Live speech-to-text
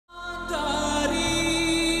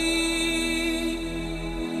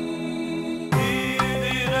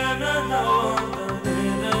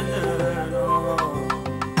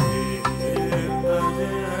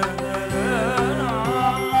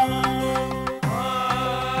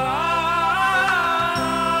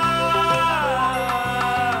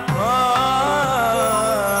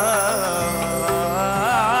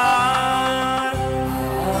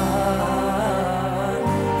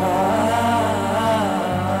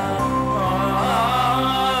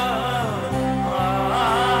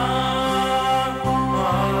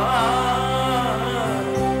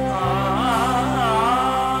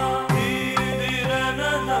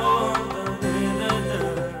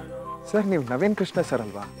Sir ನೀವು Naveen Krishna sir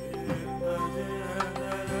ಅಲ್ವಾ?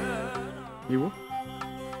 ನೀವು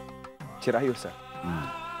ಚಿರಾಯು ಸರ್.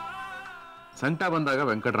 ಸಂಕಟ ಬಂದಾಗ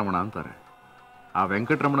ವೆಂಕಟರಮಣ ಅಂತಾರೆ. ಆ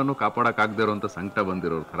ವೆಂಕಟರಮಣನು ಕಾಪಾಡಕ್ಕಾಗದೇ ಇರುವಂತ ಸಂಕಟ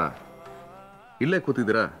ಬಂದಿರೋರ ಥರ ಇಲ್ಲೇ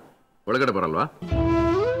ಕೂತಿದ್ದೀರಾ, ಒಳಗಡೆ ಬರಲ್ವಾ?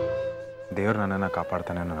 ದೇವ್ರು ನನ್ನನ್ನು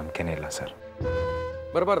ಕಾಪಾಡ್ತಾನೆ ಅನ್ನೋ ನಂಬಿಕೆನೇ ಇಲ್ಲ ಸರ್.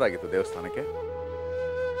 ಬರಬಾರ್ದಾಗಿತ್ತು ದೇವಸ್ಥಾನಕ್ಕೆ.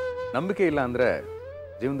 ನಂಬಿಕೆ ಇಲ್ಲ ಅಂದರೆ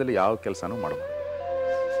ಜೀವನದಲ್ಲಿ ಯಾವ ಕೆಲಸನೂ ಮಾಡಬಾರ್ದು.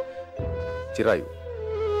 ಚಿರಾಯು,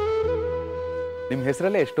 ನಿಮ್ಮ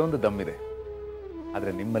ಹೆಸರಲ್ಲೇ ಎಷ್ಟೊಂದು ದಮ್ಮಿದೆ,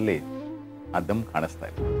 ಆದರೆ ನಿಮ್ಮಲ್ಲಿ ಆ ದಮ್ ಕಾಣಿಸ್ತಾ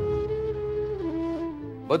ಇಲ್ಲ.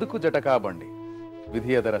 ಬದುಕು ಜಟಕ ಬಂಡಿ,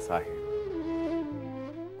 ವಿಧಿಯದರ ಸಾಹಿ,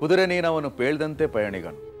 ಕುದುರೆ ನೀನವನು ಪೇಳ್ದಂತೆ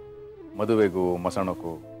ಪಯಣಿಗನು, ಮದುವೆಗೂ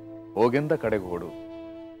ಮಸಣಕ್ಕೂ ಹೋಗೆಂದ ಕಡೆಗೋಡು,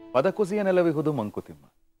 ಪದಕುಸಿಯ ನೆಲವಿಹುದು ಮಂಕುತಿಮ್ಮ.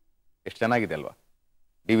 ಎಷ್ಟು ಚೆನ್ನಾಗಿದೆ ಅಲ್ವಾ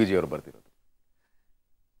DVG ಅವರು ಬರ್ತಿರೋದು.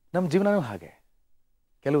 ನಮ್ಮ ಜೀವನನೂ ಹಾಗೆ,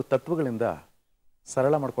 ಕೆಲವು ತತ್ವಗಳಿಂದ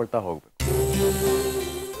ಸರಳ ಮಾಡ್ಕೊಳ್ತಾ ಹೋಗ್ಬೇಕು.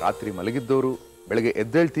 ರಾತ್ರಿ ಮಲಗಿದ್ದವರು ಬೆಳಗ್ಗೆ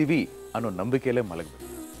ಎದ್ದೇಳ್ತೀವಿ ಅನ್ನೋ ನಂಬಿಕೆಯಲ್ಲೇ ಮಲಗಬೇಕು.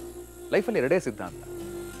 ಲೈಫಲ್ಲಿ ಎರಡೇ ಸಿದ್ಧಾಂತ.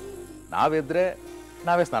 ನಾವೆದ್ರೆ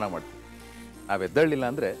ನಾವೇ ಸ್ನಾನ ಮಾಡ್ತೀವಿ, ನಾವೆದ್ದೇಳಲಿಲ್ಲ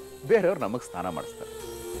ಅಂದರೆ ಬೇರೆಯವ್ರು ನಮಗೆ ಸ್ನಾನ ಮಾಡಿಸ್ತಾರೆ.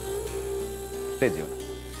 ಅಷ್ಟೇ ಜೀವನ.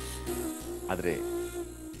 ಆದರೆ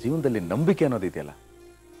ಜೀವನದಲ್ಲಿ ನಂಬಿಕೆ ಅನ್ನೋದಿದೆಯಲ್ಲ,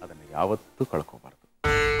 ಅದನ್ನು ಯಾವತ್ತೂ ಕಳ್ಕೋಬಾರ್ದು.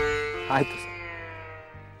 ಆಯ್ತು ಸರ್,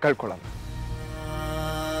 ಕಳ್ಕೊಳ್ಳಲ್ಲ.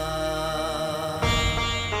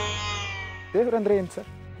 ದೇವ್ರಂದ್ರೆ ಏನು ಸರ್?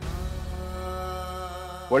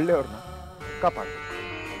 ಒಳ್ಳೆಯವ್ರನ್ನ ಕಾಪಾಡಬೇಕು,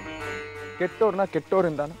 ಕೆಟ್ಟವ್ರನ್ನ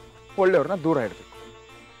ಕೆಟ್ಟವ್ರಿಂದಾನು ಒಳ್ಳೆಯವ್ರನ್ನ ದೂರ ಇಡಬೇಕು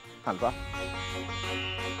ಅಲ್ವಾ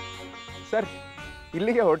ಸರ್?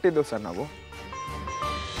 ಇಲ್ಲಿಗೆ ಹೊರಟಿದ್ದು ಸರ್ ನಾವು.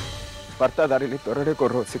 ಬರ್ತಾ ದಾರಿಲಿ ತೊರಡೆ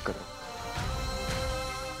ಕೊರ್ರೋ ಸಿಕ್ಕರು,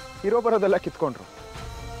 ಇರೋ ಬರೋದೆಲ್ಲ ಕಿತ್ಕೊಂಡ್ರು,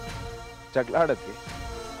 ಜಗಳ ಆಡದ್ವಿ,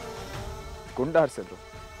 ಗುಂಡಾಡ್ಸಿದ್ರು,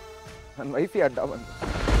 ನನ್ನ ವೈಫಿ ಅಡ್ಡ ಬಂದು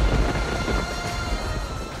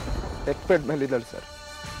ಡೆತ್ ಬೆಡ್ ಮೇಲಿದ್ದಳು ಸರ್.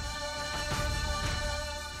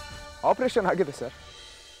 ಆಪರೇಷನ್ ಆಗಿದೆ ಸರ್,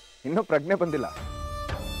 ಇನ್ನೂ ಪ್ರಜ್ಞೆ ಬಂದಿಲ್ಲ.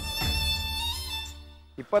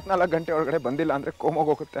 24 ಗಂಟೆ ಒಳಗಡೆ ಬಂದಿಲ್ಲ ಅಂದ್ರೆ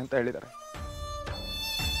ಕೋಮೋಗೋಗುತ್ತೆ ಅಂತ ಹೇಳಿದ್ದಾರೆ.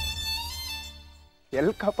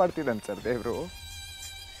 ಎಲ್ಲಿ ಕಾಪಾಡ್ತಿದ್ದಾನೆ ಸರ್ ದೇವ್ರು?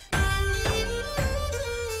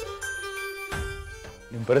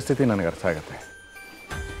 ನಿಮ್ಮ ಪರಿಸ್ಥಿತಿ ನನಗೆ ಅರ್ಥ ಆಗುತ್ತೆ.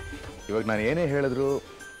 ಇವಾಗ ನಾನು ಏನೇ ಹೇಳಿದ್ರು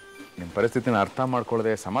ನಿಮ್ಮ ಪರಿಸ್ಥಿತಿನ ಅರ್ಥ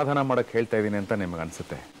ಮಾಡ್ಕೊಳ್ಳದೆ ಸಮಾಧಾನ ಮಾಡೋಕ್ಕೆ ಹೇಳ್ತಾ ಇದ್ದೀನಿ ಅಂತ ನಿಮಗೆ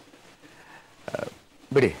ಅನಿಸುತ್ತೆ.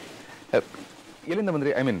 ಬಿಡಿ, ಎಲ್ಲಿಂದ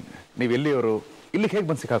ಬಂದ್ರಿ? ಐ ಮೀನ್, ನೀವು ಎಲ್ಲಿಯವರು? ಇಲ್ಲಿಗೆ ಹೇಗೆ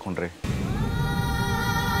ಬಂದು ಸಿಕ್ಕಾಕೊಂಡ್ರಿ?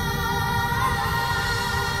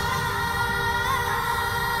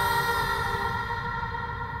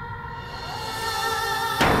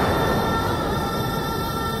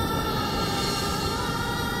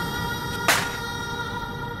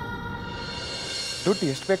 ದುಡ್ಡು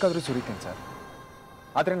ಎಷ್ಟು ಬೇಕಾದರೂ ಸುರಿತೀನಿ ಸರ್,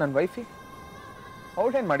 ಆದರೆ ನನ್ನ ವೈಫಿ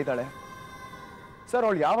ಅವಳೇನು ಮಾಡಿದ್ದಾಳೆ ಸರ್?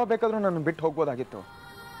 ಅವಳು ಯಾವಾಗ ಬೇಕಾದರೂ ನನ್ನ ಬಿಟ್ಟು ಹೋಗ್ಬೋದಾಗಿತ್ತು.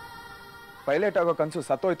 ಪೈಲಟ್ ಆಗೋ ಕನಸು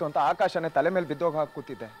ಸತ್ತೋಯ್ತು ಅಂತ ಆಕಾಶನೇ ತಲೆ ಮೇಲೆ ಬಿದ್ದೋಗಿ ಹಾಕಿ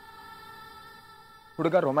ಕೂತಿದ್ದೆ.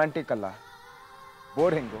 ಹುಡುಗ ರೊಮ್ಯಾಂಟಿಕ್ ಅಲ್ಲ,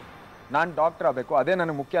 ಬೋರಿಂಗು, ನಾನು ಡಾಕ್ಟರ್ ಆಗಬೇಕು, ಅದೇ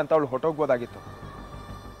ನನಗೆ ಮುಖ್ಯ ಅಂತ ಅವಳು ಹೊಟ್ಟೋಗ್ಬೋದಾಗಿತ್ತು.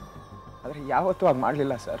 ಆದರೆ ಯಾವತ್ತೂ ಅದು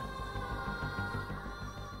ಮಾಡಲಿಲ್ಲ ಸರ್.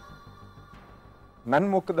 ನನ್ನ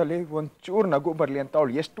ಮುಖದಲ್ಲಿ ಒಂಚೂರು ನಗು ಬರಲಿ ಅಂತ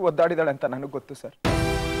ಅವಳು ಎಷ್ಟು ಒದ್ದಾಡಿದಾಳೆ ಅಂತ ನನಗೆ ಗೊತ್ತು ಸರ್.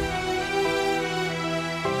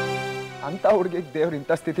 ಅಂತ ಹುಡುಗಿಗೆ ದೇವ್ರು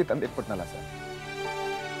ಇಂಥ ಸ್ಥಿತಿ ತಂದಿಟ್ಬಿಟ್ನಲ್ಲ ಸರ್.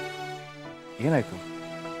 ಏನಾಯ್ತು?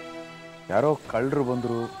 ಯಾರೋ ಕಳ್ಳರು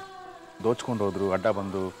ಬಂದರು, ದೋಚ್ಕೊಂಡು ಹೋದ್ರು, ಅಡ್ಡ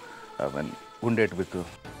ಬಂದು ಗುಂಡೇಟ್ ಬಿತ್ತು,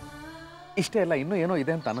 ಇಷ್ಟೇ ಅಲ್ಲ, ಇನ್ನೂ ಏನೋ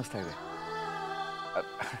ಇದೆ ಅಂತ ಅನ್ನಿಸ್ತಾ ಇದೆ.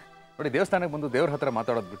 ನೋಡಿ, ದೇವಸ್ಥಾನಕ್ಕೆ ಬಂದು ದೇವ್ರ ಹತ್ರ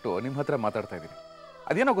ಮಾತಾಡೋದು ಬಿಟ್ಟು ನಿಮ್ಮ ಹತ್ರ ಮಾತಾಡ್ತಾ ಇದ್ದೀನಿ.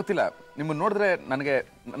 ಅದೇನೋ ಗೊತ್ತಿಲ್ಲ, ನಿಮ್ಮನ್ನು ನೋಡಿದ್ರೆ ನನಗೆ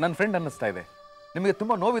ನನ್ನ ಫ್ರೆಂಡ್ ಅನ್ನಿಸ್ತಾ ಇದೆ. ನಿಮಗೆ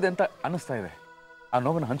ತುಂಬ ನೋವಿದೆ ಅಂತ ಅನ್ನಿಸ್ತಾ ಇದೆ. ಆ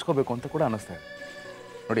ನೋವನ್ನು ಹಂಚ್ಕೋಬೇಕು ಅಂತ ಕೂಡ ಅನ್ನಿಸ್ತಾ ಇದೆ.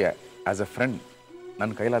 ನೋಡಿ, ಆ್ಯಸ್ ಎ ಫ್ರೆಂಡ್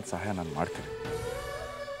ನನ್ನ ಕೈಲಾದ ಸಹಾಯ ನಾನು ಮಾಡ್ತೀನಿ.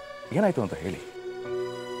 ಏನಾಯಿತು ಅಂತ ಹೇಳಿ.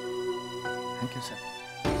 Thank you sir.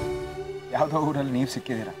 ಯಾವುದೋ ಊರಲ್ಲಿ ನೀವು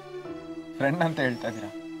ಸಿಕ್ಕಿದ್ದೀರಾ, ಫ್ರೆಂಡ್ ಅಂತ ಹೇಳ್ತಾ ಇದ್ದೀರಾ,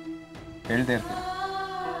 ಹೇಳ್ದೇ ಇರ್ತೀರಾ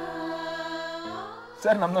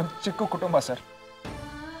ಸರ್. ನಮ್ಮದೊಂದು ಚಿಕ್ಕ ಕುಟುಂಬ ಸರ್.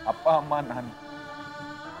 ಅಪ್ಪ ಅಮ್ಮ, ನಾನು.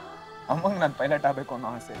 ಅಮ್ಮಂಗೆ ನಾನು ಪೈಲಟ್ ಆಗಬೇಕು ಅನ್ನೋ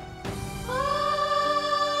ಆಸೆ.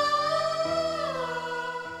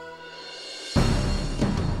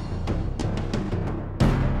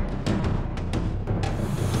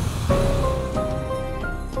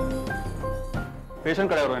 ಪೇಷಂಟ್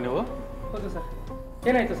ಕಡೆಯವ್ರ ನೀವು? ಹೌದು ಸರ್.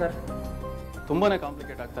 ಏನಾಯ್ತು ಸರ್? ತುಂಬಾ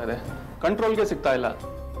ಕಾಂಪ್ಲಿಕೇಟ್ ಆಗ್ತಾ ಇದೆ, ಕಂಟ್ರೋಲ್ಗೆ ಸಿಗ್ತಾ ಇಲ್ಲ.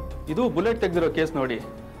 ಇದು ಬುಲೆಟ್ ತೆಗೆದಿರೋ ಕೇಸ್ ನೋಡಿ.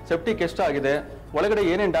 ಸೆಪ್ಟಿಕ್ ಎಷ್ಟಾಗಿದೆ, ಒಳಗಡೆ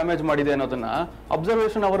ಏನೇನು ಡ್ಯಾಮೇಜ್ ಮಾಡಿದೆ ಅನ್ನೋದನ್ನ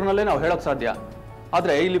ಅಬ್ಸರ್ವೇಷನ್ ಅವರ್ನಲ್ಲೇ ನಾವು ಹೇಳೋಕ್ಕೆ ಸಾಧ್ಯ.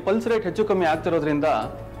 ಆದರೆ ಇಲ್ಲಿ ಪಲ್ಸ್ ರೇಟ್ ಹೆಚ್ಚು ಕಮ್ಮಿ ಆಗ್ತಿರೋದ್ರಿಂದ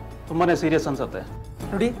ತುಂಬಾ ಸೀರಿಯಸ್ ಅನ್ಸುತ್ತೆ.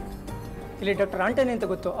 ನೋಡಿ, ಇಲ್ಲಿ ಡಾಕ್ಟರ್ ಆಂಟನಿ ಅಂತ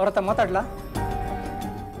ಗೊತ್ತು, ಅವ್ರ ಹತ್ರ ಮಾತಾಡ್ಲಾ?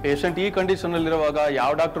 ಪೇಷಂಟ್ ಈ ಕಂಡೀಷನಲ್ಲಿರುವಾಗ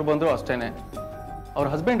ಯಾವ ಡಾಕ್ಟರ್ ಬಂದರೂ ಅಷ್ಟೇನೆ. ಅವ್ರ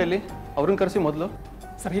ಹಸ್ಬೆಂಡ್ ಎಲ್ಲಿ? ಅವ್ರನ್ನ ಕರೆಸಿ ಮೊದಲು.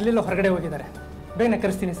 ಸರ್, ಇಲ್ಲೆಲ್ಲೋ ಹೊರಗಡೆ ಹೋಗಿದ್ದಾರೆ. ಬೇಗನೆ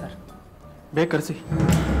ಕರೆಸ್ತೀನಿ ಸರ್. ಬೇಗ ಕರೆಸಿ.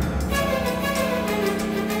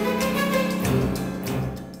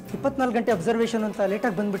 24 ಗಂಟೆ ಅಬ್ಸರ್ವೇಷನ್ ಅಂತ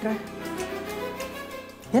ಲೇಟಾಗಿ ಬಂದುಬಿಟ್ರೆ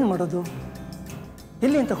ಏನು ಮಾಡೋದು?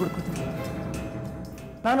 ಎಲ್ಲಿ ಅಂತ ಹುಡ್ಕೋದು?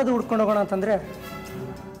 ನಾನದು ಹುಡ್ಕೊಂಡು ಹೋಗೋಣ ಅಂತಂದರೆ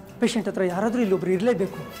ಪೇಷಂಟ್ ಹತ್ರ ಯಾರಾದರೂ ಇಲ್ಲೊಬ್ರು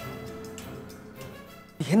ಇರಲೇಬೇಕು.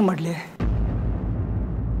 ಏನು ಮಾಡಲಿ?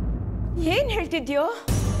 ಏನು ಹೇಳ್ತಿದ್ಯೋ?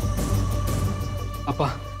 ಅಪ್ಪ,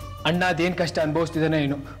 ಅಣ್ಣ ಅದೇನು ಕಷ್ಟ ಅನುಭವಿಸ್ತಿದ್ದಾನೆ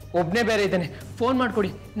ಏನು, ಒಬ್ಬನೇ ಬೇರೆ ಇದ್ದಾನೆ. ಫೋನ್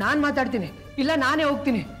ಮಾಡಿಕೊಡಿ, ನಾನು ಮಾತಾಡ್ತೀನಿ, ಇಲ್ಲ ನಾನೇ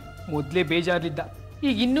ಹೋಗ್ತೀನಿ. ಮೊದಲೇ ಬೇಜಾರ್ಲಿದ್ದ,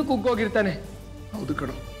 ಈಗ ಇನ್ನೂ ಕುಗ್ಗೋಗಿರ್ತಾನೆ. ಹೌದು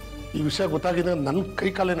ಕಣ, ಈ ವಿಷಯ ಗೊತ್ತಾಗಿದೆ, ನನ್ನ ಕೈ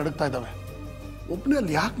ಕಾಲೇ ನಡುಗ್ತಾ ಇದ್ದಾವೆ. ಒಬ್ಬನೇ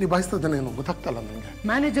ಅಲ್ಲಿ ಯಾಕೆ ನಿಭಾಯಿಸ್ತದಾನೆ ಏನೋ ಗೊತ್ತಾಗ್ತಲ್ಲ ನನಗೆ.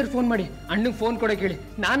 ಮ್ಯಾನೇಜರ್ ಫೋನ್ ಮಾಡಿ ಅಣ್ಣಗೆ ಫೋನ್ ಕೊಡೋಕೆ ಹೇಳಿ,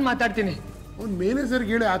 ನಾನು ಮಾತಾಡ್ತೀನಿ. ಅವ್ನು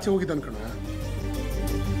ಮ್ಯಾನೇಜರ್ಗೆ ಹೇಳಿ ಆಚೆ ಹೋಗಿದ್ದಾನೆ ಕಣ.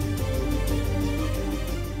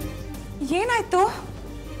 ಏನಾಯ್ತು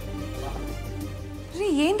ರೀ?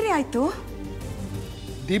 ಏನ್ರಿ ಆಯ್ತು?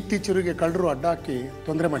 ದೀಪ್ತಿ ಚಿರುಗೆ ಕಳ್ಳರು ಅಡ್ಡ ಹಾಕಿ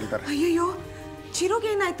ತೊಂದರೆ ಮಾಡಿದ್ದಾರೆ. ಅಯ್ಯಯ್ಯೋ,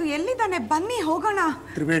 ಚಿರುಗೇನಾಯ್ತು? ಎಲ್ಲಿದ್ದಾನೆ? ಬನ್ನಿ ಹೋಗೋಣ.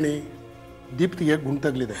 ತ್ರಿವೇಣಿ, ದೀಪ್ತಿಗೆ ಗುಂಡು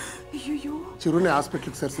ತಗಲಿದೆ. ಅಯ್ಯಯ್ಯೋ, ಚಿರುನೇ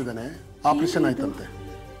ಹಾಸ್ಪಿಟ್ಲಿಗೆ ಸೇರಿಸಿದ್ದಾನೆ. ಆಪರೇಷನ್ ಆಯ್ತಂತೆ.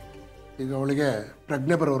 ಈಗ ಅವಳಿಗೆ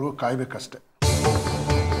ಪ್ರಜ್ಞೆ ಬರೋವರೆಗೂ ಕಾಯ್ಬೇಕಷ್ಟೆ.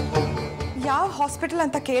 ಯಾವ ಹಾಸ್ಪಿಟಲ್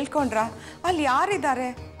ಅಂತ ಕೇಳ್ಕೊಂಡ್ರ? ಅಲ್ಲಿ ಯಾರಿದ್ದಾರೆ?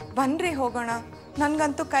 ಬನ್ರಿ ಹೋಗೋಣ.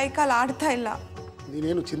 ನನ್ಗಂತೂ ಕೈ ಕಾಲು ಆಡ್ತಾ ಇಲ್ಲ.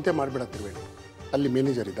 ನೀನೇನು ಚಿಂತೆ ಮಾಡಬೇಡ ತ್ರಿವೇಣಿ, ಅಲ್ಲಿ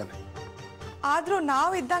ಮ್ಯಾನೇಜರ್ ಇದ್ದಾನೆ. ಆದ್ರೂ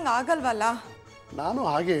ನಾವಿದ್ದಂಗೆ ಆಗಲ್ವಲ್ಲ. ನಾನು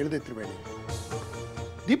ಹಾಗೆ ಹೇಳಿದೆ ತ್ರಿವೇಣಿ.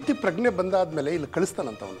 ದೀಪ್ತಿ ಪ್ರಜ್ಞೆ ಬಂದಾದ್ಮೇಲೆ ಇಲ್ಲಿ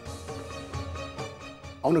ಕಳಿಸ್ತಾನಂತ ಅವನು.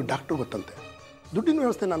 ಅವನಿಗೆ ಡಾಕ್ಟ್ರು ಗೊತ್ತಂತೆ. ದುಡ್ಡಿನ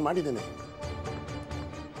ವ್ಯವಸ್ಥೆ ನಾನು ಮಾಡಿದ್ದೇನೆ.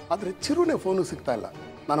 ಆದರೆ ಚಿರುನೇ ಫೋನು ಸಿಗ್ತಾ ಇಲ್ಲ.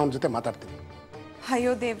 ನಾನು ಅವನ ಜೊತೆ ಮಾತಾಡ್ತೀನಿ.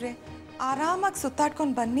 ಅಯ್ಯೋ ದೇವ್ರೆ, ಆರಾಮಾಗಿ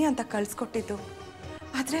ಸುತ್ತಾಡ್ಕೊಂಡು ಬನ್ನಿ ಅಂತ ಕಳಿಸ್ಕೊಟ್ಟಿದ್ದು.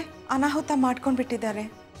 ಆದರೆ ಅನಾಹುತ ಮಾಡ್ಕೊಂಡ್ಬಿಟ್ಟಿದ್ದಾರೆ.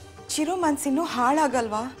 ಚಿರು ಮನ್ಸಿನ್ನೂ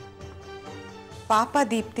ಹಾಳಾಗಲ್ವಾ? ಪಾಪ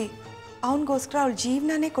ದೀಪ್ತಿ, ಅವನಿಗೋಸ್ಕರ ಅವಳ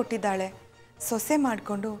ಜೀವನನೇ ಕೊಟ್ಟಿದ್ದಾಳೆ. ಸೊಸೆ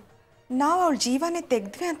ಮಾಡಿಕೊಂಡು ನಾವು ಅವಳ ಜೀವನೇ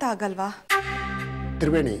ತೆಗೆದ್ವಿ ಅಂತ ಆಗಲ್ವಾ?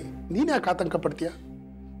 ತ್ರಿವೇಣಿ, ನೀನು ಯಾಕೆ ಆತಂಕ ಪಡ್ತೀಯ?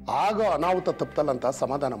 ಆಗ ಅನಾಹುತ ತಪ್ಪಲ್ಲ ಅಂತ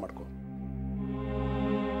ಸಮಾಧಾನ ಮಾಡ್ಕೊ.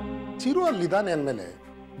 ಚಿರು ಅಲ್ಲಿದ್ದಾನೆ ಅಂದಮೇಲೆ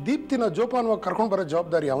ದೀಪ್ತಿನ ಜೋಪಾನವಾಗಿ ಕರ್ಕೊಂಡು ಬರೋ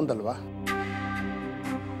ಜವಾಬ್ದಾರಿ ಅವನದಲ್ವಾ?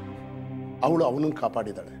 ಅವಳು ಅವನನ್ನು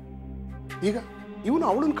ಕಾಪಾಡಿದಾಳೆ. ಈಗ ಇವನು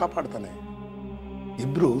ಅವಳನ್ನು ಕಾಪಾಡ್ತಾನೆ.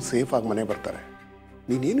 ಇಬ್ರು ಸೇಫ್ ಆಗಿ ಮನೆ ಬರ್ತಾರೆ.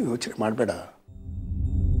 ನೀನೇನು ಯೋಚನೆ ಮಾಡಬೇಡ.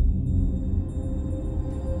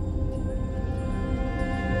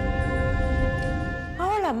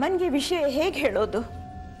 ಅವಳ ಅಮ್ಮನಿಗೆ ವಿಷಯ ಹೇಗೆ ಹೇಳೋದು?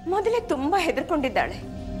 ಮೊದಲೇ ತುಂಬಾ ಹೆದರ್ಕೊಂಡಿದ್ದಾಳೆ.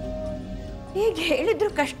 ಈಗ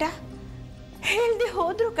ಹೇಳಿದ್ರು ಕಷ್ಟ, ಹೇಳ್ದೆ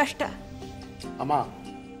ಹೋದ್ರೂ ಕಷ್ಟ. ಅಮ್ಮ,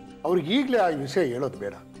 ಅವ್ರಿಗೆ ಈಗಲೇ ಆ ವಿಷಯ ಹೇಳೋದು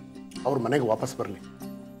ಬೇಡ. ಅವ್ರ ಮನೆಗೆ ವಾಪಸ್ ಬರಲಿ.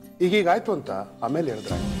 ಈಗೀಗಾಯ್ತು ಅಂತ ಆಮೇಲೆ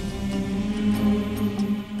ಹೇಳಿದ್ರೆ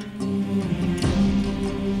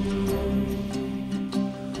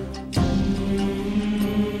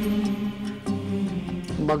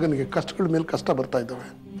ಮಗನಿಗೆ ಕಷ್ಟಗಳ ಮೇಲೆ ಕಷ್ಟ ಬರ್ತಾ ಇದ್ದಾವೆ.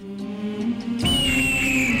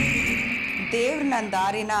 ದೇವ್ರ ನನ್ನ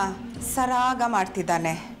ದಾರಿನ ಸರಾಗ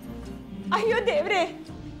ಮಾಡ್ತಿದ್ದಾನೆ. ಅಯ್ಯೋ ದೇವ್ರೆ,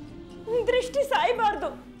 ದೃಷ್ಟಿ ಸಾಯಬಾರ್ದು.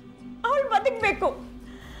 ಅವಳು ಬದುಕಬೇಕು.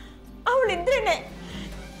 ಅವಳಿದ್ರೇನೆ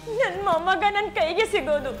ನನ್ನ ಮೊಮ್ಮಗ ನನ್ನ ಕೈಗೆ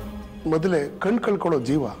ಸಿಗೋದು. ಮೊದಲೇ ಕಣ್ ಕಳ್ಕೊಳ್ಳೋ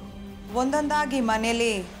ಜೀವ ಒಂದೊಂದಾಗಿ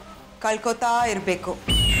ಮನೇಲಿ ಕಳ್ಕೊತಾ ಇರಬೇಕು.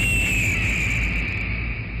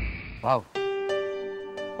 Wow,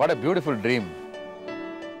 what A beautiful dream.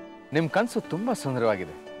 ನಿಮ್ಮ ಕನಸು ತುಂಬಾ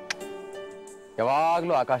ಸುಂದರವಾಗಿದೆ.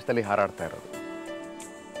 ಯಾವಾಗಲೂ ಆಕಾಶದಲ್ಲಿ ಹಾರಾಡ್ತಾ ಇರೋದು.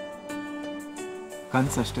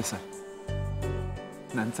 ಕನ್ಸಷ್ಟೇ ಸರ್,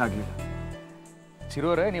 ನನ್ಸಾಗ್ಲಿಲ್ಲ.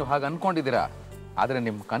 ಚಿರೋರೆ, ನೀವು ಹಾಗೆ ಅನ್ಕೊಂಡಿದ್ದೀರಾ, ಆದರೆ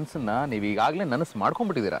ನಿಮ್ಮ ಕನಸನ್ನ ನೀವು ಈಗಾಗಲೇ ನನಸು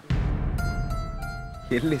ಮಾಡ್ಕೊಂಡ್ಬಿಟ್ಟಿದ್ದೀರಾ.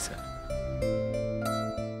 ಎಲ್ಲಿ ಸರ್?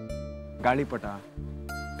 ಗಾಳಿಪಟ,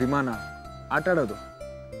 ವಿಮಾನ, ಆಟ ಆಡೋದು,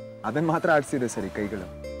 ಅದನ್ನು ಮಾತ್ರ ಆಡಿಸಿದೆ ಸರ್ ಈ ಕೈಗಳು.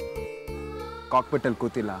 ಕಾಕ್ಪಿಟಲ್ಲಿ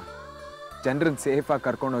ಕೂತಿಲ್ಲ, ಜನರನ್ನ ಸೇಫಾಗಿ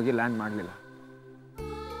ಕರ್ಕೊಂಡೋಗಿ ಲ್ಯಾಂಡ್ ಮಾಡಲಿಲ್ಲ.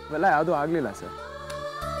 ಇವೆಲ್ಲ ಯಾವುದೂ ಆಗಲಿಲ್ಲ ಸರ್.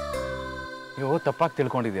 ನೀವು ತಪ್ಪಾಗಿ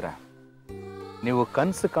ತಿಳ್ಕೊಂಡಿದ್ದೀರಾ. ನೀವು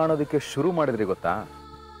ಕನಸು ಕಾಣೋದಕ್ಕೆ ಶುರು ಮಾಡಿದ್ರಿ ಗೊತ್ತಾ,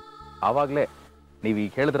 ಆವಾಗಲೇ ನೀವು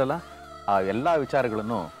ಈಗ ಹೇಳಿದ್ರಲ್ಲ, ಆ ಎಲ್ಲ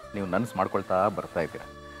ವಿಚಾರಗಳನ್ನು ನೀವು ನನಸು ಮಾಡ್ಕೊಳ್ತಾ ಬರ್ತಾ ಇದ್ದೀರ.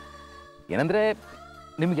 ಏನಂದರೆ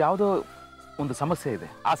ನಿಮ್ಗೆ ಯಾವುದೋ ಒಂದು ಸಮಸ್ಯೆ ಇದೆ.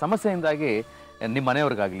 ಆ ಸಮಸ್ಯೆಯಿಂದಾಗಿ ನಿಮ್ಮ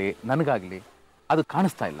ಮನೆಯವ್ರಿಗಾಗಲಿ ನನಗಾಗಲಿ ಅದು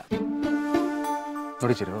ಕಾಣಿಸ್ತಾ ಇಲ್ಲ.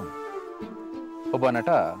 ನೋಡಿ ಚಿರು, ಒಬ್ಬ ನಟ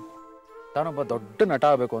ತಾನೊಬ್ಬ ದೊಡ್ಡ ನಟ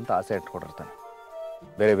ಆಗಬೇಕು ಅಂತ ಆಸೆ ಇಟ್ಕೊಂಡಿರ್ತಾನೆ.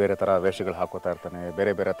 ಬೇರೆ ಬೇರೆ ಥರ ವೇಷಗಳು ಹಾಕೋತಾ ಇರ್ತಾನೆ.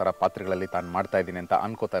 ಬೇರೆ ಬೇರೆ ಥರ ಪಾತ್ರಗಳಲ್ಲಿ ತಾನು ಮಾಡ್ತಾ ಇದ್ದೀನಿ ಅಂತ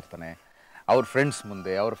ಅನ್ಕೋತಾ ಇರ್ತಾನೆ. ಅವ್ರ ಫ್ರೆಂಡ್ಸ್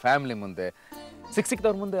ಮುಂದೆ, ಅವ್ರ ಫ್ಯಾಮಿಲಿ ಮುಂದೆ,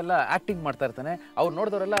 ಸಿಕ್ಕಿದವ್ರ ಮುಂದೆ ಎಲ್ಲ ಆ್ಯಕ್ಟಿಂಗ್ ಮಾಡ್ತಾ ಇರ್ತಾನೆ. ಅವ್ರು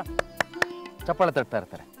ನೋಡಿದವರೆಲ್ಲ ಚಪ್ಪಾಳೆ ತಟ್ತಾ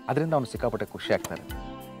ಇರ್ತಾರೆ. ಅದರಿಂದ ಅವನು ಸಿಕ್ಕಾಪಟ್ಟೆ ಖುಷಿ ಆಗ್ತಾರೆ.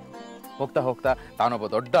 ಹೋಗ್ತಾ ಹೋಗ್ತಾ ತಾನೊಬ್ಬ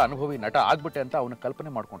ದೊಡ್ಡ ಅನುಭವಿ ನಟ ಆಗ್ಬಿಟ್ಟೆ ಅಂತ ಅವನ ಕಲ್ಪನೆ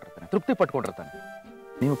ಮಾಡ್ಕೊಂಡಿರ್ತಾನೆ, ತೃಪ್ತಿ ಪಟ್ಕೊಂಡಿರ್ತಾನೆ.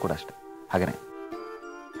 ನೀವು ಕೂಡ ಅಷ್ಟೆ. ಹಾಗೇನೆ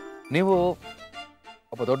ನೀವು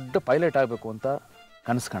ಒಬ್ಬ ದೊಡ್ಡ ಪೈಲಟ್ ಆಗಬೇಕು ಅಂತ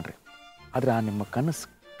ಕನಸು ಕಂಡ್ರಿ. ಆದರೆ ಆ ನಿಮ್ಮ ಕನಸು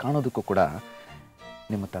ಕಾಣೋದಕ್ಕೂ ಕೂಡ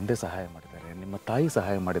ನಿಮ್ಮ ತಂದೆ ಸಹಾಯ ಮಾಡಿದ್ದಾರೆ, ನಿಮ್ಮ ತಾಯಿ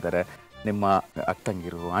ಸಹಾಯ ಮಾಡಿದ್ದಾರೆ, ನಿಮ್ಮ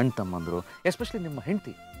ಅಕ್ಕಂಗಿರು, ಅಣ್ಣ ತಮ್ಮಂದರು, ಎಸ್ಪೆಷಲಿ ನಿಮ್ಮ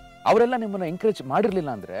ಹೆಂಡತಿ, ಅವರೆಲ್ಲ ನಿಮ್ಮನ್ನು ಎಂಕರೇಜ್ ಮಾಡಿರಲಿಲ್ಲ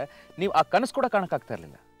ಅಂದರೆ ನೀವು ಆ ಕನಸು ಕೂಡ ಕಾಣಕ್ಕಾಗ್ತಾ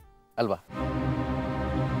ಇರಲಿಲ್ಲ ಅಲ್ವಾ?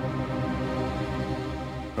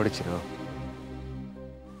 ನೋಡಿ ಚಿರು,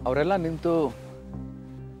 ಅವರೆಲ್ಲ ನಿಂತು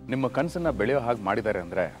ನಿಮ್ಮ ಕನಸನ್ನು ಬೆಳೆಯೋ ಹಾಗೆ ಮಾಡಿದ್ದಾರೆ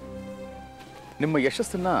ಅಂದರೆ ನಿಮ್ಮ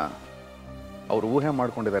ಯಶಸ್ಸನ್ನು ಅವರು ಊಹೆ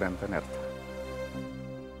ಮಾಡ್ಕೊಂಡಿದ್ದಾರೆ ಅಂತಲೇ ಅರ್ಥ.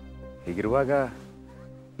 ಹೀಗಿರುವಾಗ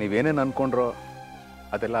ನೀವೇನೇನು ಅಂದ್ಕೊಂಡ್ರೋ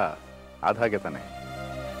ಅದೆಲ್ಲ ಆದ ಹಾಗೆ ತಾನೆ.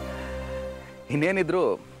 ಇನ್ನೇನಿದ್ರು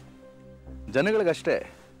ಜನಗಳಿಗಷ್ಟೇ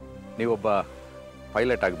ನೀವೊಬ್ಬ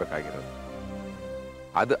ಪೈಲಟ್ ಆಗಬೇಕಾಗಿರೋದು.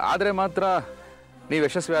 ಅದು ಆದರೆ ಮಾತ್ರ ನೀವು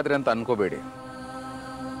ಯಶಸ್ವಿ ಆದರೆ ಅಂತ ಅನ್ಕೋಬೇಡಿ.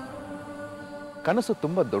 ಕನಸು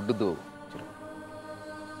ತುಂಬ ದೊಡ್ಡದು.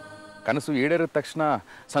 ಕನಸು ಈಡೇರಿದ ತಕ್ಷಣ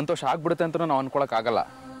ಸಂತೋಷ ಆಗ್ಬಿಡುತ್ತೆ ಅಂತ ನಾವು ಅನ್ಕೊಳಕ್ಕಾಗಲ್ಲ.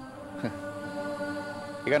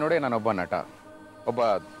 ಈಗ ನೋಡಿ, ನಾನೊಬ್ಬ ನಟ, ಒಬ್ಬ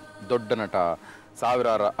ದೊಡ್ಡ ನಟ,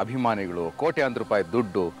 ಸಾವಿರಾರು ಅಭಿಮಾನಿಗಳು, ಕೋಟ್ಯಾಂತರ ರೂಪಾಯಿ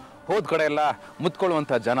ದುಡ್ಡು, ಹೋದ ಕಡೆ ಎಲ್ಲ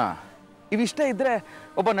ಮುತ್ಕೊಳ್ಳುವಂಥ ಜನ, ಇವಿಷ್ಟೇ ಇದ್ರೆ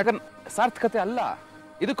ಒಬ್ಬ ನಟನ ಸಾರ್ಥಕತೆ ಅಲ್ಲ.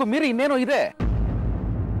 ಇದಕ್ಕೂ ಮೀರಿ ಇನ್ನೇನೋ ಇದೆ.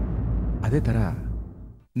 ಅದೇ ಥರ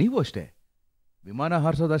ನೀವು ಅಷ್ಟೇ ವಿಮಾನ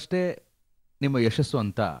ಹಾರಿಸೋದಷ್ಟೇ ನಿಮ್ಮ ಯಶಸ್ಸು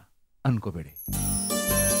ಅಂತ ಅನ್ಕೋಬೇಡಿ.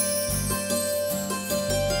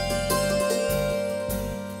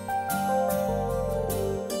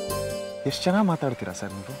 ಎಷ್ಟು ಚೆನ್ನಾಗಿ ಮಾತಾಡ್ತೀರಾ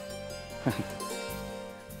ಸರ್ ನೀವು.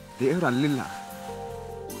 ದೇವ್ರು ಅಲ್ಲಿಲ್ಲ,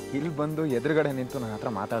 ಇಲ್ಲಿ ಬಂದು ಎದುರುಗಡೆ ನಿಂತು ನನ್ನ ಹತ್ರ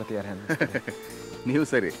ಮಾತಾಡ್ತೀಯಾರೆ ಅಂತ. ನೀವು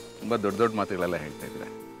ಸರಿ, ತುಂಬ ದೊಡ್ಡ ದೊಡ್ಡ ಮಾತುಗಳೆಲ್ಲ ಹೇಳ್ತಾ ಇದ್ದೀರ.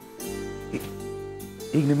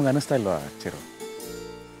 ಈಗ ನಿಮ್ಗೆ ಅನ್ನಿಸ್ತಾ ಇಲ್ವಾ ಚಿರು,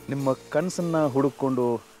 ನಿಮ್ಮ ಕನಸನ್ನು ಹುಡುಕೊಂಡು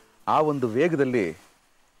ಆ ಒಂದು ವೇಗದಲ್ಲಿ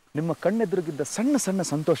ನಿಮ್ಮ ಕಣ್ಣೆದುರಿಗಿದ್ದ ಸಣ್ಣ ಸಣ್ಣ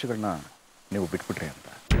ಸಂತೋಷಗಳನ್ನ ನೀವು ಬಿಟ್ಬಿಟ್ರಿ ಅಂತ?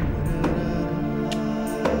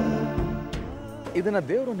 ಇದನ್ನು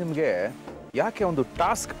ದೇವರು ನಿಮಗೆ ಯಾಕೆ ಒಂದು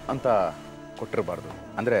ಟಾಸ್ಕ್ ಅಂತ ಕೊಟ್ಟಿರಬಾರ್ದು?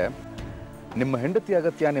 ಅಂದರೆ ನಿಮ್ಮ ಹೆಂಡತಿ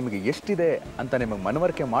ಅಗತ್ಯ ನಿಮಗೆ ಎಷ್ಟಿದೆ ಅಂತ ನಿಮಗೆ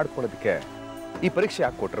ಮನವರಿಕೆ ಮಾಡ್ಕೊಳ್ಳೋದಕ್ಕೆ ಈ ಪರೀಕ್ಷೆ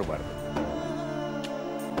ಯಾಕೆ ಕೊಟ್ಟಿರಬಾರ್ದು?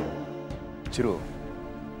 ಚಿರು,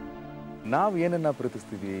 ನಾವು ಏನನ್ನ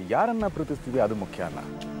ಪ್ರೀತಿಸ್ತೀವಿ, ಯಾರನ್ನ ಪ್ರೀತಿಸ್ತೀವಿ ಅದು ಮುಖ್ಯ ಅಲ್ಲ.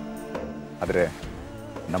 ಆದರೆ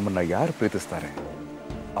ನಮ್ಮನ್ನ ಯಾರು ಪ್ರೀತಿಸ್ತಾರೆ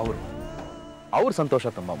ಅವ್ರ ಸಂತೋಷ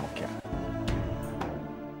ತುಂಬ ಮುಖ್ಯ.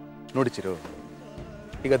 ನೋಡಿ ಚಿರು,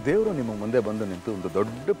 ಈಗ ದೇವರು ನಿಮ್ಮ ಮುಂದೆ ಬಂದು ನಿಂತು ಒಂದು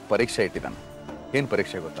ದೊಡ್ಡ ಪರೀಕ್ಷೆ ಇಟ್ಟಿದ್ದಾನೆ. ಏನು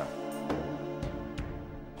ಪರೀಕ್ಷೆ ಗೊತ್ತಾ?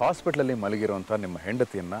 ಹಾಸ್ಪಿಟ್ಲಲ್ಲಿ ಮಲಗಿರುವಂಥ ನಿಮ್ಮ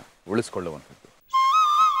ಹೆಂಡತಿಯನ್ನ ಉಳಿಸ್ಕೊಳ್ಳುವಂಥದ್ದು.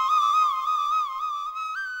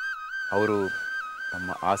 ಅವರು ತಮ್ಮ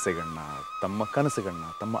ಆಸೆಗಳನ್ನ, ತಮ್ಮ ಕನಸುಗಳನ್ನ,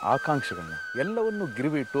 ತಮ್ಮ ಆಕಾಂಕ್ಷೆಗಳನ್ನ ಎಲ್ಲವನ್ನು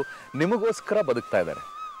ಗಿರಿವಿಟ್ಟು ನಿಮಗೋಸ್ಕರ ಬದುಕ್ತಾ ಇದ್ದಾರೆ.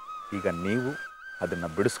 ಈಗ ನೀವು ಅದನ್ನು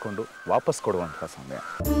ಬಿಡಿಸ್ಕೊಂಡು ವಾಪಸ್ ಕೊಡುವಂಥ ಸಮಯ.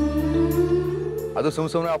 ಅದು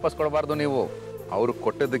ಸುಮ್ಮನೆ ವಾಪಸ್ ಕೊಡಬಾರ್ದು. ನೀವು ಅವರು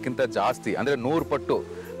ಕೊಟ್ಟದಕ್ಕಿಂತ ಜಾಸ್ತಿ, ಅಂದರೆ 100 ಪಟ್ಟು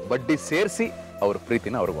ಬಡ್ಡಿ ಸೇರಿಸಿ ಅವ್ರ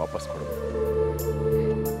ಪ್ರೀತಿನ ಅವ್ರಿಗೆ ವಾಪಸ್ ಕೊಡೋದು.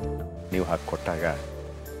 ನೀವು ಹಾಗೆ ಕೊಟ್ಟಾಗ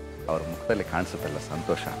ಅವ್ರ ಮುಖದಲ್ಲಿ ಕಾಣಿಸುತ್ತಲ್ಲ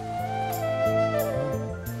ಸಂತೋಷ,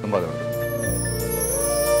 ತುಂಬ ದೊಡ್ಡದು.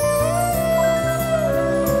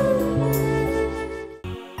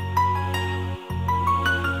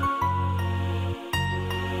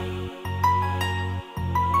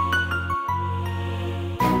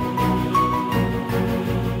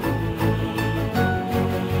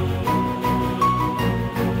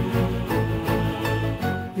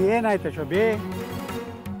 ಏನಾಯ್ತು ಶೋಭೆ?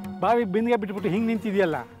 ಬಾವಿಗೆ ಬಿಂದಿಗೆ ಬಿಟ್ಬಿಟ್ಟು ಹಿಂಗೆ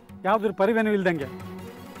ನಿಂತಿದೆಯಲ್ಲ, ಯಾವುದ್ರ ಪರಿವೇನೂ ಇಲ್ದಂಗೆ.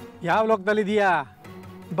 ಯಾವ ಲೋಕದಲ್ಲಿದೆಯಾ?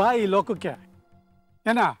 ಬಾ ಈ ಲೋಕಕ್ಕೆ.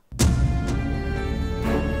 ಏನ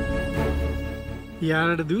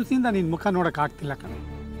 2 ದಿವಸದಿಂದ ನಿನ್ನ ಮುಖ ನೋಡೋಕ್ಕಾಗ್ತಿಲ್ಲ ಕಣ.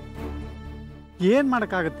 ಏನು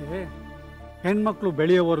ಮಾಡೋಕ್ಕಾಗತ್ತೆ? ಹೆಣ್ಮಕ್ಳು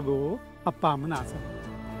ಬೆಳೆಯೋವರೆಗೂ ಅಪ್ಪ ಅಮ್ಮನ ಆಸರೆ,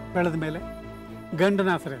 ಬೆಳೆದ ಮೇಲೆ ಗಂಡನ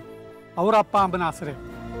ಆಸರೆ, ಅವರ ಅಪ್ಪ ಅಮ್ಮನ ಆಸರೆ.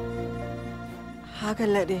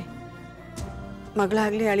 ಹಾಗಲ್ಲ ರೀ,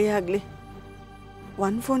 ಮಗಳಾಗಲಿ ಅಳಿಯ ಆಗಲಿ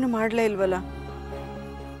ಒಂದು ಫೋನು ಮಾಡಲೇ ಇಲ್ವಲ್ಲ.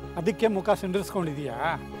 ಅದಕ್ಕೆ ಮುಖ ಸಿಂಡರಿಸ್ಕೊಂಡಿದೀಯಾ?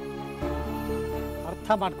 ಅರ್ಥ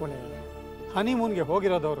ಮಾಡ್ಕೊಳ್ಳಿ. ಹನಿಮೂನ್ಗೆ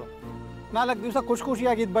ಹೋಗಿರೋದವರು 4 ದಿವಸ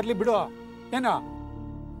ಖುಷಿಯಾಗಿದ್ದು ಬರಲಿ ಬಿಡು. ಏನೋ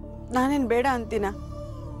ನಾನೇನು ಬೇಡ ಅಂತೀನ,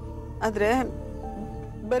 ಆದರೆ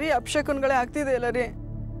ಬರೀ ಅಪಶಕುನ್ಗಳೇ ಆಗ್ತಿದೆ ಅಲ್ಲ ರೀ.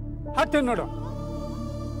 ಹತ್ತೀನಿ ನೋಡು,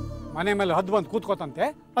 ಮನೆ ಮೇಲೆ ಹದ್ದು ಬಂದು ಕೂತ್ಕೋತಂತೆ,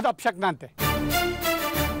 ಅದು ಅಪಶಕ್ನ ಅಂತೆ.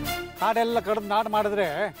 ಕಾಡೆಲ್ಲ ಕಡ್ದು ನಾಡು ಮಾಡಿದ್ರೆ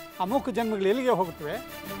ಅಮುಕ ಜನ್ಮಗಳು ಎಲ್ಲಿಗೆ ಹೋಗುತ್ತವೆ?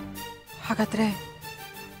 ಹಾಗಾದ್ರೆ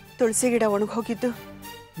ತುಳಸಿ ಗಿಡ ಒಣಗೋಗಿದ್ದು,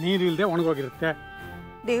 ನೀರು ಇಲ್ಲದೆ ಒಣಗೋಗಿರುತ್ತೆ.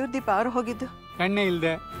 ದೇವ್ರ ದೀಪ ಆರು ಹೋಗಿದ್ದು, ಎಣ್ಣೆ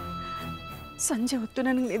ಇಲ್ಲದೆ. ಸಂಜೆ ಹೊತ್ತು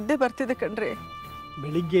ನನಗೆ ನಿದ್ದೆ ಬರ್ತಿದೆ ಕಣ್ರಿ.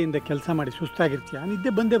 ಬೆಳಿಗ್ಗೆಯಿಂದ ಕೆಲಸ ಮಾಡಿ ಸುಸ್ತಾಗಿರ್ತೀಯ,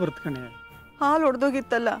 ನಿದ್ದೆ ಬಂದೇ ಬರುತ್ತೆ ಕಣೆ. ಹಾಲು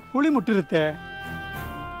ಒಡೆದೋಗಿತ್ತಲ್ಲ, ಹುಳಿ ಮುಟ್ಟಿರುತ್ತೆ.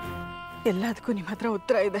 ಎಲ್ಲದಕ್ಕೂ ನಿಮ್ಮ ಹತ್ರ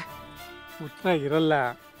ಉತ್ತರ ಇದೆ. ಉತ್ತರ ಇರಲ್ಲ,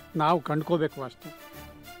 ನಾವು ಕಂಡ್ಕೋಬೇಕು ಅಷ್ಟೆ.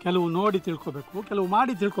 ಕೆಲವು ನೋಡಿ ತಿಳ್ಕೊಬೇಕು, ಕೆಲವು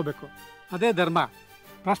ಮಾಡಿ ತಿಳ್ಕೊಬೇಕು. ಅದೇ ಧರ್ಮ.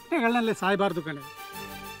 ಪ್ರಶ್ನೆಗಳನ್ನಲ್ಲೇ ಸಾಯಬಾರ್ದು ಕಣೆ.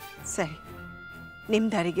 ಸರಿ, ನಿಮ್ಮ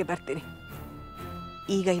ದಾರಿಗೆ ಬರ್ತೀನಿ.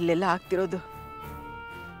 ಈಗ ಇಲ್ಲೆಲ್ಲ ಆಗ್ತಿರೋದು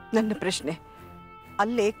ನನ್ನ ಪ್ರಶ್ನೆ.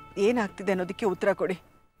 ಅಲ್ಲೇ ಏನಾಗ್ತಿದೆ ಅನ್ನೋದಕ್ಕೆ ಉತ್ತರ ಕೊಡಿ.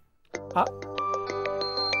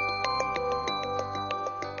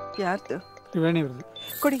 ಯಾರ್ದು? ತ್ರಿವೇಣಿ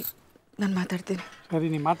ಕೊಡಿ, ನಾನು ಮಾತಾಡ್ತೀನಿ. ಸರಿ,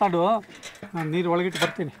 ನೀನು ಮಾತಾಡು, ನಾನು ನೀರು ಒಳಗಿಟ್ಟು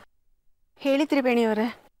ಬರ್ತೀನಿ. ಹೇಳಿ ತ್ರಿವೇಣಿ ಅವರೇ.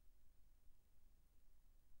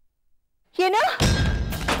 ಏನ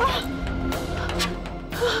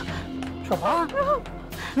ಶೋಭಾ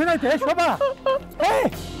ಏನಾಯ್ತೆ ಶೋಭಾ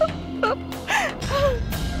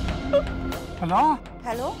ಹಲೋ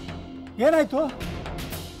ಹಲೋ, ಏನಾಯ್ತು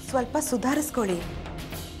ಸ್ವಲ್ಪ ಸುಧಾರಿಸ್ಕೊಳ್ಳಿ.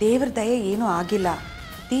 ದೇವ್ರ ದಯೆ ಏನೂ ಆಗಿಲ್ಲ.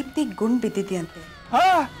 ದೀಪ್ತಿ ಗುಂಡ್ ಬಿದ್ದಿದ್ಯಂತೆ.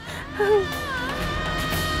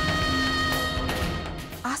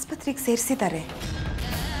 ಆಸ್ಪತ್ರೆಗೆ ಸೇರಿಸಿದ್ದಾರೆ.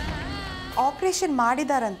 ಆಪರೇಷನ್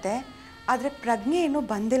ಮಾಡಿದಾರಂತೆ, ಆದರೆ ಪ್ರಜ್ಞೆ ಏನೂ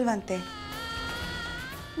ಬಂದಿಲ್ವಂತೆ.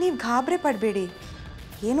 ನೀವು ಗಾಬರಿ ಪಡಬೇಡಿ,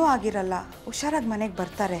 ಏನೂ ಆಗಿರಲ್ಲ. ಹುಷಾರಾಗಿ ಮನೆಗೆ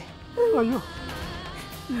ಬರ್ತಾರೆ. ಅಯ್ಯೋ,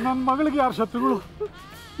 ನನ್ನ ಮಗಳಿಗೆ ಯಾರು ಶತ್ರುಗಳು?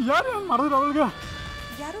 ಯಾರು ಮಾಡಿದ್ರು ಅವಳಿಗೆ?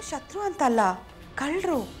 ಯಾರು ಶತ್ರು ಅಂತಲ್ಲ,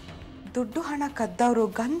 ಕಳ್ಳರು. ದುಡ್ಡು ಹಣ ಕದ್ದವರು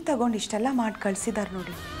ಗನ್ ತಗೊಂಡು ಇಷ್ಟೆಲ್ಲ ಮಾಡಿ ಕಳ್ಸಿದಾರೆ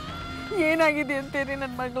ನೋಡಿ. ಏನಾಗಿದೆ ಅಂತೀರಿ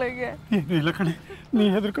ನನ್ನ ಮಗಳಿಗೆ? ಏನು ಇಲ್ಲ ಕಣೆ, ನೀ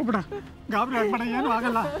ಹೆದರ್ಕೊಬೇಡ, ಗಾಬರಿ ಆಗ್ಬೇಡ, ಏನೂ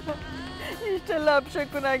ಆಗಲ್ಲ. ಇಷ್ಟೆಲ್ಲ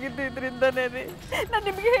ಅಪಶಕುನಾಗಿದ್ದು ಇದರಿಂದನೇ ರೀ. ನಾನು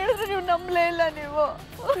ನಿಮಗೆ ಹೇಳಿದ್ರೆ ನೀವು ನಂಬಲೇ ಇಲ್ಲ. ನೀವು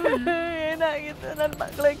ಏನಾಗಿತ್ತು ನನ್ನ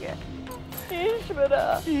ಮಗಳಿಗೆ? ಈಶ್ವರ,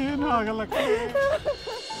 ಏನೂ ಆಗಲ್ಲ ಕಣೆ.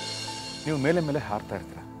 ನೀವು ಮೇಲೆ ಮೇಲೆ ಹಾರ್ತಾ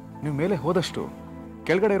ಇರ್ತೀರ. ನೀವು ಮೇಲೆ ಹೋದಷ್ಟು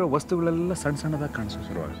ಕೆಳಗಡೆ ಇರೋ ವಸ್ತುಗಳೆಲ್ಲ ಸಣ್ಣ ಸಣ್ಣದಾಗಿ ಕಾಣಿಸೋಕೆ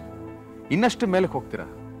ಶುರುವಾಗುತ್ತೆ. ಇನ್ನಷ್ಟು ಮೇಲಕ್ಕೆ ಹೋಗ್ತೀರಾ,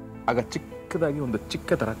 ಆಗ ಚಿಕ್ಕದಾಗಿ ಒಂದು ಚಿಕ್ಕ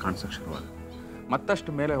ಥರ ಕಾಣಿಸೋಕೆ ಶುರುವಾಗುತ್ತೆ.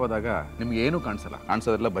 ಮತ್ತಷ್ಟು ಮೇಲೆ ಹೋದಾಗ ನಿಮ್ಗೆ ಏನೂ ಕಾಣಿಸಲ್ಲ.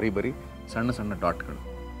 ಕಾಣಿಸೋದೆಲ್ಲ ಬರೀ ಬರೀ ಸಣ್ಣ ಸಣ್ಣ ಡಾಟ್ಗಳು.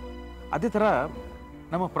 ಅದೇ ಥರ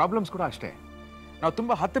ನಮ್ಮ ಪ್ರಾಬ್ಲಮ್ಸ್ ಕೂಡ ಅಷ್ಟೇ. ನಾವು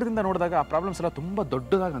ತುಂಬ ಹತ್ತಿರದಿಂದ ನೋಡಿದಾಗ ಆ ಪ್ರಾಬ್ಲಮ್ಸ್ ಎಲ್ಲ ತುಂಬ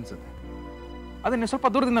ದೊಡ್ಡದಾಗಿ ಅನಿಸುತ್ತೆ. ಅದನ್ನು ಸ್ವಲ್ಪ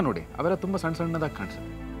ದೂರದಿಂದ ನೋಡಿ, ಅವೆಲ್ಲ ತುಂಬ ಸಣ್ಣ ಸಣ್ಣದಾಗಿ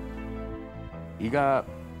ಕಾಣಿಸುತ್ತೆ. ಈಗ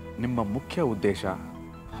ನಿಮ್ಮ ಮುಖ್ಯ ಉದ್ದೇಶ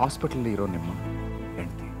ಹಾಸ್ಪಿಟಲಲ್ಲಿ ಇರೋ ನಿಮ್ಮ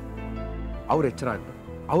ಹೆಂಡತಿ, ಅವ್ರು ಎಚ್ಚರ ಆಗಬೇಕು,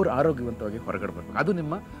 ಅವ್ರು ಆರೋಗ್ಯವಂತವಾಗಿ ಹೊರಗಡೆ ಬರಬೇಕು. ಅದು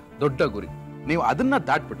ನಿಮ್ಮ ದೊಡ್ಡ ಗುರಿ. ನೀವು ಅದನ್ನು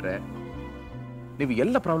ದಾಟ್ಬಿಟ್ರೆ ನೀವು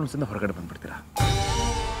ಎಲ್ಲ ಪ್ರಾಬ್ಲಮ್ಸಿಂದ ಹೊರಗಡೆ ಬಂದ್ಬಿಡ್ತೀರಾ.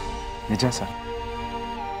 ನಿಜ ಸರ್,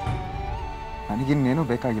 ನನಗಿನ್ನೇನೂ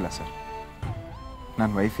ಬೇಕಾಗಿಲ್ಲ ಸರ್.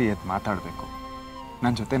 ನನ್ನ ವೈಫಿ ಎದ್ದು ಮಾತಾಡಬೇಕು,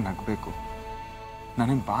 ನನ್ನ ಜೊತೆ ನಗಬೇಕು,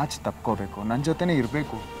 ನನಗೆ ಬಾಚ್ ತಪ್ಕೋಬೇಕು, ನನ್ನ ಜೊತೆನೇ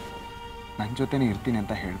ಇರಬೇಕು, ನನ್ನ ಜೊತೆನೇ ಇರ್ತೀನಿ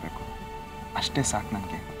ಅಂತ ಹೇಳಬೇಕು. ಅಷ್ಟೇ ಸಾಕು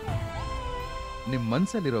ನನಗೆ. ನಿಮ್ಮ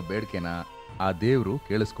ಮನಸ್ಸಲ್ಲಿರೋ ಬೇಡಿಕೆನ ಆ ದೇವರು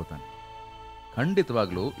ಕೇಳಿಸ್ಕೊತಾನೆ,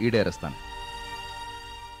 ಖಂಡಿತವಾಗ್ಲೂ ಈಡೇರಿಸ್ತಾನೆ.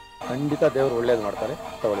 ಖಂಡಿತ ದೇವರು ಒಳ್ಳೇದು ಮಾಡ್ತಾರೆ.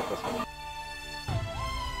 ತಗೊಳ್ಳಿ ಪ್ರಸಾದ.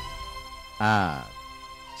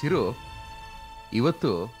 ಚಿರು,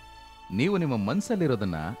 ಇವತ್ತು ನೀವು ನಿಮ್ಮ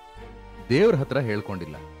ಮನಸ್ಸಲ್ಲಿರೋದನ್ನ ದೇವ್ರ ಹತ್ರ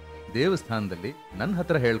ಹೇಳ್ಕೊಂಡಿಲ್ಲ, ದೇವಸ್ಥಾನದಲ್ಲಿ ನನ್ನ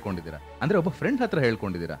ಹತ್ರ ಹೇಳ್ಕೊಂಡಿದ್ದೀರಾ. ಅಂದ್ರೆ ಒಬ್ಬ ಫ್ರೆಂಡ್ ಹತ್ರ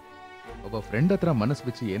ಹೇಳ್ಕೊಂಡಿದ್ದೀರಾ. ಒಬ್ಬ ಫ್ರೆಂಡ್ ಹತ್ರ ಮನಸ್ಸು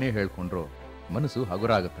ಬಿಚ್ಚಿ ಏನೇ ಹೇಳ್ಕೊಂಡ್ರು ಮನಸ್ಸು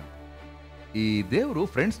ಹಗುರ ಆಗುತ್ತೆ. ಈ ದೇವರು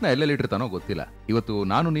ಫ್ರೆಂಡ್ಸ್ನ ಎಲ್ಲೆಲ್ಲಿ ಇಟ್ಟಿರ್ತಾನೋ ಗೊತ್ತಿಲ್ಲ. ಇವತ್ತು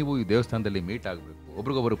ನಾನು ನೀವು ಈ ದೇವಸ್ಥಾನದಲ್ಲಿ ಮೀಟ್ ಆಗಬೇಕು,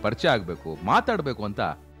 ಒಬ್ರಿಗೊಬ್ರು ಪರಿಚಯ ಆಗಬೇಕು, ಮಾತಾಡಬೇಕು ಅಂತ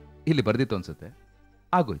ಇಲ್ಲಿ ಬರ್ದಿತ್ತು ಅನ್ಸುತ್ತೆ.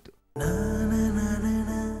 ಆಗೋಯ್ತು.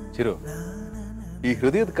 ಚಿರು, ಈ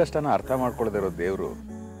ಹೃದಯದ ಕಷ್ಟನ ಅರ್ಥ ಮಾಡ್ಕೊಳ್ಳದೇ ಇರೋ ದೇವರು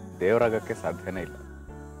ದೇವರಾಗಕ್ಕೆ ಸಾಧ್ಯನೇ ಇಲ್ಲ.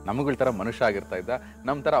 ನಮಗಳ ಥರ ಮನುಷ್ಯ ಆಗಿರ್ತಾ ಇದ್ದ,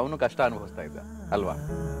 ನಮ್ಮ ಥರ ಅವನು ಕಷ್ಟ ಅನುಭವಿಸ್ತಾ ಇದ್ದ ಅಲ್ವಾ?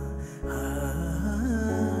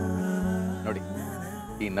 ನೋಡಿ,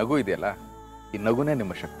 ಈ ನಗು ಇದೆಯಲ್ಲ, ಈ ನಗುನೇ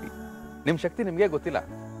ನಿಮ್ಮ ಶಕ್ತಿ. ನಿಮ್ಮ ಶಕ್ತಿ ನಿಮಗೆ ಗೊತ್ತಿಲ್ಲ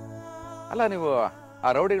ಅಲ್ಲ. ನೀವು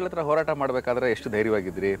ಆ ರೌಡಿಗಳ ಹತ್ರ ಹೋರಾಟ ಮಾಡಬೇಕಾದ್ರೆ ಎಷ್ಟು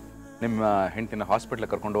ಧೈರ್ಯವಾಗಿದ್ರಿ. ನಿಮ್ಮ ಹೆಂಡತಿನ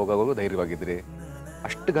ಹಾಸ್ಪಿಟ್ಲಿಗೆ ಕರ್ಕೊಂಡು ಹೋಗೋವಾಗೂ ಧೈರ್ಯವಾಗಿದ್ರಿ.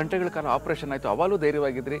 ಅಷ್ಟು ಗಂಟೆಗಳ ಕಾಲ ಆಪರೇಷನ್ ಆಯಿತು, ಅವಾಗಲೂ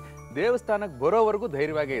ಧೈರ್ಯವಾಗಿದ್ರಿ. ದೇವಸ್ಥಾನಕ್ಕೆ ಬರೋವರೆಗೂ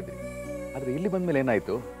ಧೈರ್ಯವಾಗೇ ಇದ್ರಿ. ಆದರೆ ಇಲ್ಲಿ ಬಂದಮೇಲೆ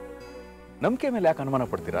ಏನಾಯಿತು? ನಂಬಿಕೆ ಮೇಲೆ ಯಾಕೆ ಅನುಮಾನ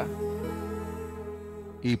ಪಡ್ತೀರಾ?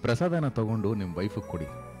 ಈ ಪ್ರಸಾದನ ತಗೊಂಡು ನಿಮ್ಮ ವೈಫಿಗೆ ಕೊಡಿ.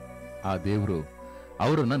 ಆ ದೇವರು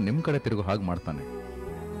ಅವರನ್ನ ನಿಮ್ಮ ಕಡೆ ತಿರುಗೋ ಹಾಗೆ ಮಾಡ್ತಾನೆ.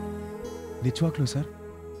 ನಿಜವಾಗ್ಲೂ ಸರ್?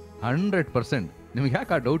 100%. ನಿಮ್ಗೆ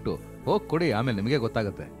ಯಾಕೆ ಆ ಡೌಟು? ಹೋಗಿ ಕೊಡಿ, ಆಮೇಲೆ ನಿಮಗೆ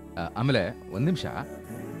ಗೊತ್ತಾಗುತ್ತೆ. ಆಮೇಲೆ ಒಂದು ನಿಮಿಷ,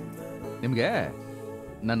 ನಿಮಗೆ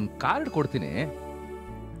ನನ್ನ ಕಾರ್ಡ್ ಕೊಡ್ತೀನಿ.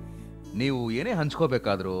 ನೀವು ಏನೇ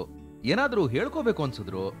ಹಂಚ್ಕೋಬೇಕಾದ್ರೂ, ಏನಾದರೂ ಹೇಳ್ಕೋಬೇಕು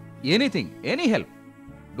ಅನ್ಸಿದ್ರು, anything, any help,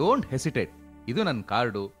 don't hesitate. ಇದು ನನ್ನ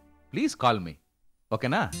ಕಾರ್ಡು. Please call me.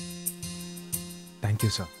 ಓಕೆನಾ? Thank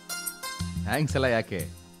you sir. ಥ್ಯಾಂಕ್ಸ್ ಎಲ್ಲ ಯಾಕೆ,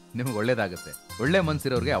 ನಿಮ್ಗೆ ಒಳ್ಳೇದಾಗುತ್ತೆ. ಒಳ್ಳೆ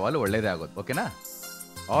ಮನಸ್ಸಿರೋರಿಗೆ ಅವಾಗಲೂ ಒಳ್ಳೇದೇ ಆಗೋದು. ಓಕೆನಾ?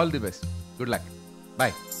 All the best. Good luck.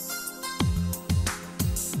 Bye.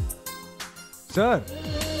 Sir,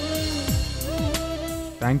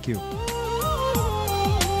 thank you.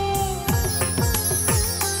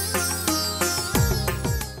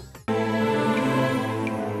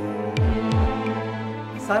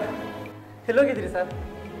 Sir, ಎಲ್ಲೋಗಿದ್ದೀರಿ sir?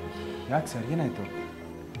 ಯಾಕೆ ಸರ್, ಏನಾಯಿತು?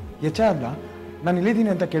 ಎಚ್ಚರ ಅಲ್ಲ, ನಾನು ಇಲ್ಲಿದ್ದೀನಿ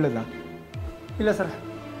ಅಂತ ಕೇಳಿಲ್ಲ? ಇಲ್ಲ ಸರ್,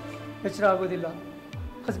 ಎಚ್ಚರ ಆಗೋದಿಲ್ಲ.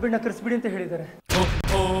 ಹಸ್ಬೆಂಡ್ನ ಕರೆಸ್ಬಿಡಿ ಅಂತ ಹೇಳಿದ್ದಾರೆ.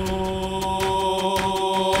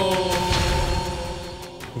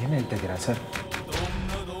 ಏನು ಹೇಳ್ತಾ ಇದ್ದೀರಾ ಸರ್?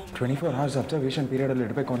 24 hours ಅಬ್ಸರ್ವೇಷನ್ ಪೀರಿಯಡಲ್ಲಿ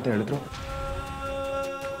ಇಡಬೇಕು ಅಂತ ಹೇಳಿದ್ರು,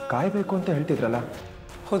 ಕಾಯಬೇಕು ಅಂತ ಹೇಳ್ತಿದ್ರಲ್ಲ?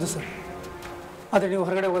 ಹೌದು ಸರ್, ಆದರೆ ನೀವು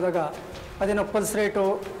ಹೊರಗಡೆ ಹೋದಾಗ ಅದೇನೋ ಪಲ್ಸ್ ರೇಟು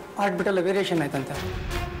ಆರ್ಟ್ಬಿಟೆಲ್ಲ ವೇರಿಯೇಷನ್ ಆಯ್ತಂತೆ.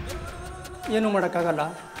 ಏನೂ ಮಾಡೋಕ್ಕಾಗಲ್ಲ,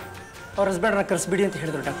 ಅವ್ರ ಹಸ್ಬೆಂಡ್ನ ಕರೆಸ್ಬಿಡಿ ಅಂತ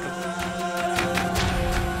ಹೇಳಿದ್ರು ಡಾಕ್ಟ್ರು.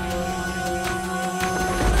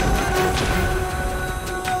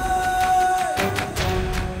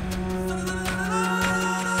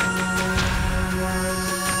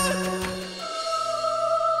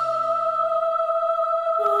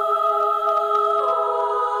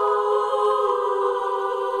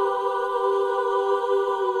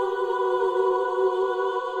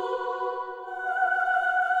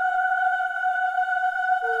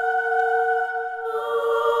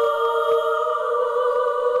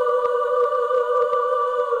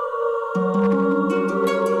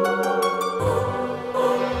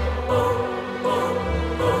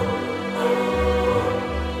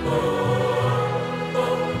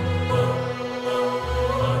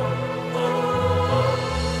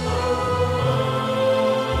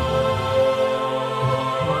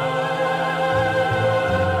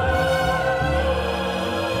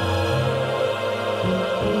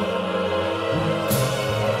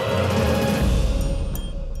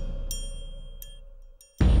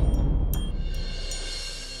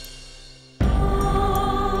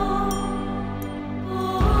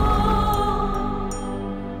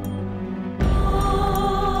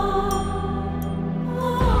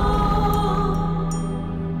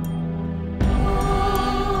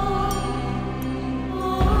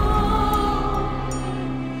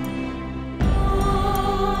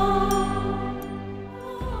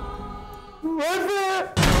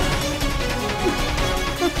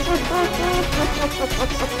 Ha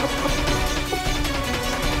ha ha!